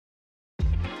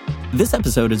This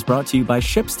episode is brought to you by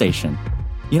ShipStation.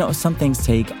 You know, some things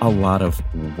take a lot of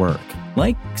work,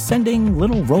 like sending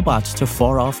little robots to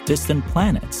far-off distant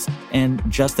planets. And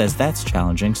just as that's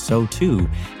challenging, so too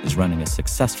is running a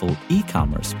successful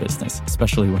e-commerce business,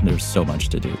 especially when there's so much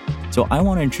to do. So I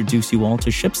want to introduce you all to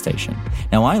ShipStation.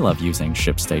 Now, I love using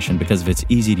ShipStation because of its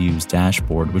easy-to-use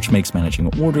dashboard, which makes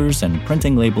managing orders and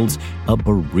printing labels a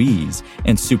breeze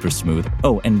and super smooth.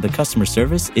 Oh, and the customer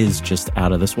service is just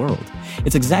out of this world.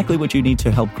 It's exactly what you need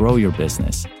to help grow your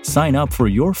business. Sign up for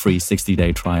your free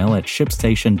 60-day trial at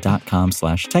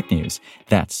shipstation.com/technews.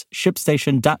 That's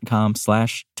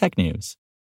shipstation.com/technews.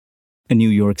 A New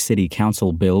York City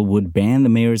Council bill would ban the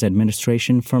mayor's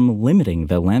administration from limiting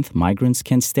the length migrants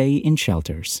can stay in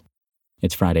shelters.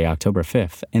 It's Friday, October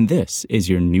 5th, and this is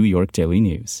your New York Daily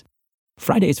News.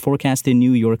 Friday's forecast in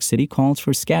New York City calls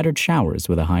for scattered showers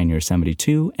with a high near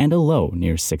 72 and a low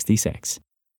near 66.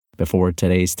 Before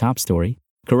today's top story,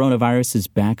 coronavirus is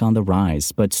back on the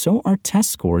rise, but so are test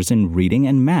scores in reading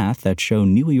and math that show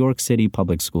New York City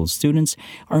public school students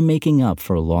are making up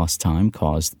for lost time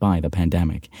caused by the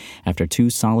pandemic. After 2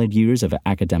 solid years of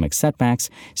academic setbacks,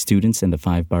 students in the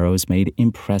 5 boroughs made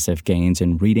impressive gains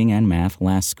in reading and math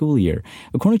last school year,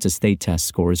 according to state test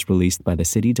scores released by the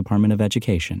City Department of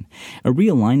Education. A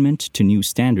realignment to new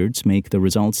standards make the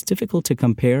results difficult to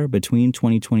compare between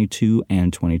 2022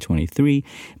 and 2023,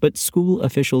 but school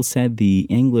officials said the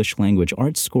English language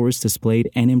arts scores displayed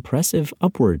an impressive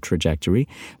upward trajectory,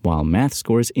 while math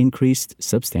scores increased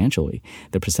substantially.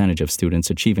 The percentage of students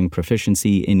achieving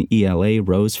proficiency in ELA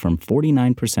rose from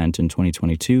 49% in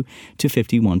 2022 to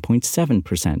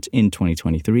 51.7% in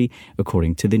 2023,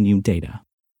 according to the new data.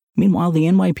 Meanwhile, the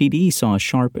NYPD saw a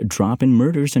sharp drop in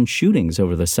murders and shootings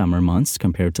over the summer months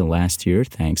compared to last year,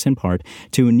 thanks in part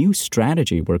to a new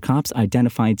strategy where cops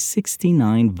identified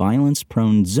 69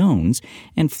 violence-prone zones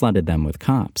and flooded them with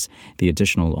cops. The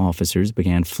additional officers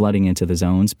began flooding into the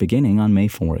zones beginning on May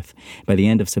 4th. By the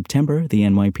end of September, the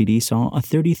NYPD saw a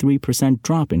 33%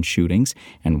 drop in shootings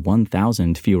and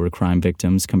 1,000 fewer crime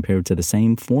victims compared to the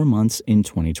same 4 months in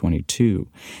 2022.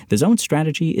 The zone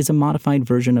strategy is a modified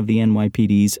version of the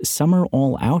NYPD's Summer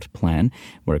All-Out plan,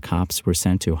 where cops were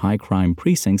sent to high-crime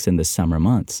precincts in the summer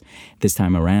months. This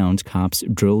time around, cops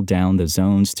drilled down the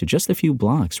zones to just a few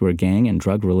blocks where gang and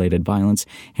drug-related violence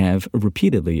have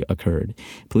repeatedly occurred.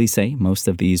 Police say most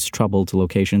of these troubled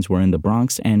locations were in the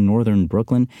Bronx and northern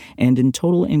Brooklyn, and in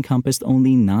total encompassed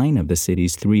only 9 of the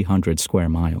city's 300 square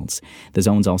miles. The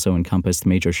zones also encompassed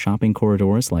major shopping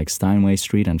corridors like Steinway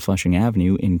Street and Flushing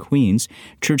Avenue in Queens,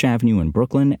 Church Avenue in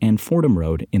Brooklyn, and Fordham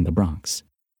Road in the Bronx.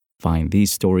 Find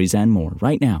these stories and more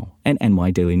right now at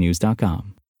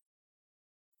nydailynews.com.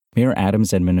 Mayor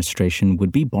Adams' administration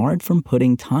would be barred from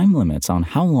putting time limits on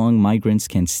how long migrants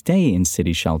can stay in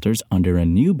city shelters under a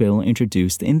new bill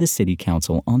introduced in the City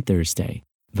Council on Thursday.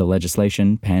 The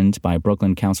legislation, penned by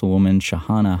Brooklyn Councilwoman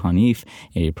Shahana Hanif,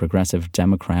 a progressive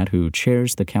Democrat who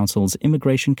chairs the council's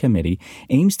immigration committee,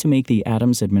 aims to make the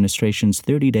Adams administration's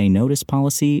 30-day notice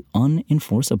policy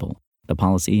unenforceable. The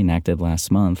policy, enacted last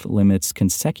month, limits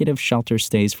consecutive shelter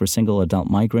stays for single adult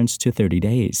migrants to 30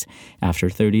 days. After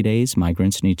 30 days,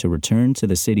 migrants need to return to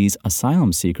the city's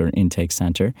asylum seeker intake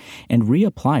center and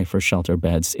reapply for shelter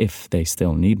beds if they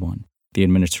still need one. The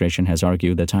administration has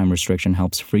argued the time restriction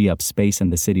helps free up space in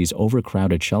the city's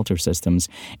overcrowded shelter systems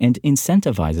and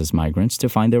incentivizes migrants to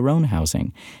find their own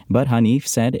housing. But Hanif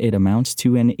said it amounts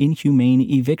to an inhumane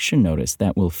eviction notice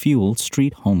that will fuel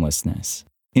street homelessness.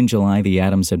 In July, the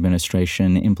Adams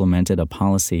administration implemented a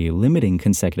policy limiting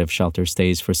consecutive shelter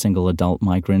stays for single adult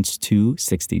migrants to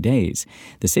 60 days.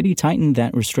 The city tightened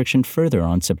that restriction further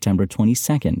on September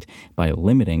 22nd by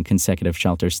limiting consecutive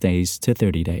shelter stays to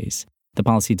 30 days. The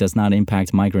policy does not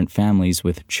impact migrant families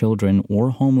with children or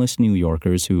homeless New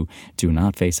Yorkers who do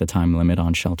not face a time limit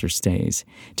on shelter stays.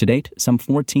 To date, some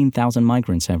 14,000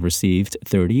 migrants have received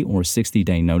 30 or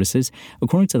 60-day notices,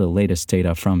 according to the latest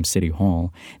data from City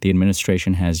Hall. The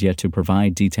administration has yet to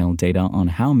provide detailed data on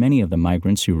how many of the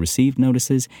migrants who received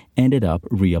notices ended up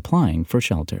reapplying for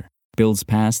shelter. Bills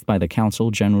passed by the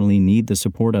council generally need the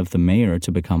support of the mayor to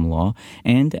become law,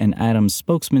 and an Adams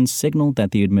spokesman signaled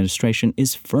that the administration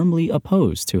is firmly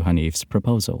opposed to Hanif's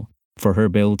proposal. For her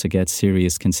bill to get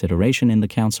serious consideration in the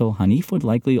council, Hanif would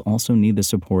likely also need the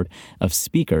support of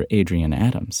Speaker Adrienne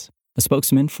Adams. A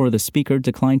spokesman for the Speaker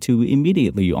declined to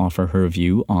immediately offer her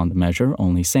view on the measure,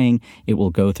 only saying it will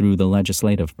go through the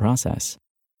legislative process.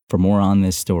 For more on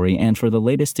this story and for the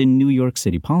latest in New York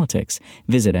City politics,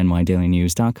 visit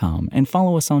nydailynews.com and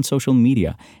follow us on social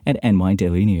media at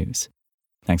nydailynews.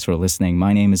 Thanks for listening.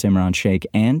 My name is Imran Sheikh,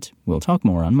 and we'll talk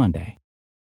more on Monday.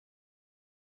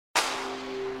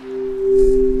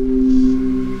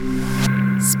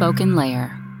 spoken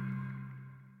layer.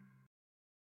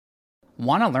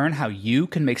 Want to learn how you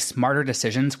can make smarter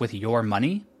decisions with your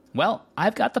money? Well,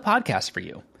 I've got the podcast for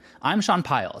you. I'm Sean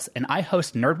Piles, and I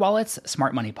host NerdWallet's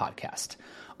Smart Money Podcast.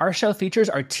 Our show features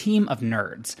our team of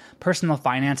nerds, personal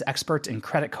finance experts in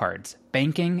credit cards,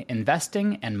 banking,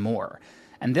 investing, and more.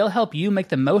 And they'll help you make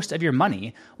the most of your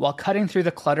money while cutting through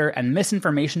the clutter and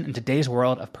misinformation in today's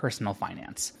world of personal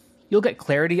finance. You'll get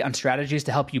clarity on strategies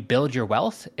to help you build your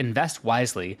wealth, invest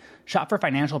wisely, shop for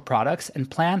financial products, and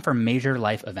plan for major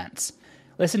life events.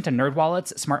 Listen to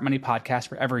NerdWallet's Smart Money Podcast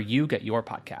wherever you get your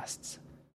podcasts.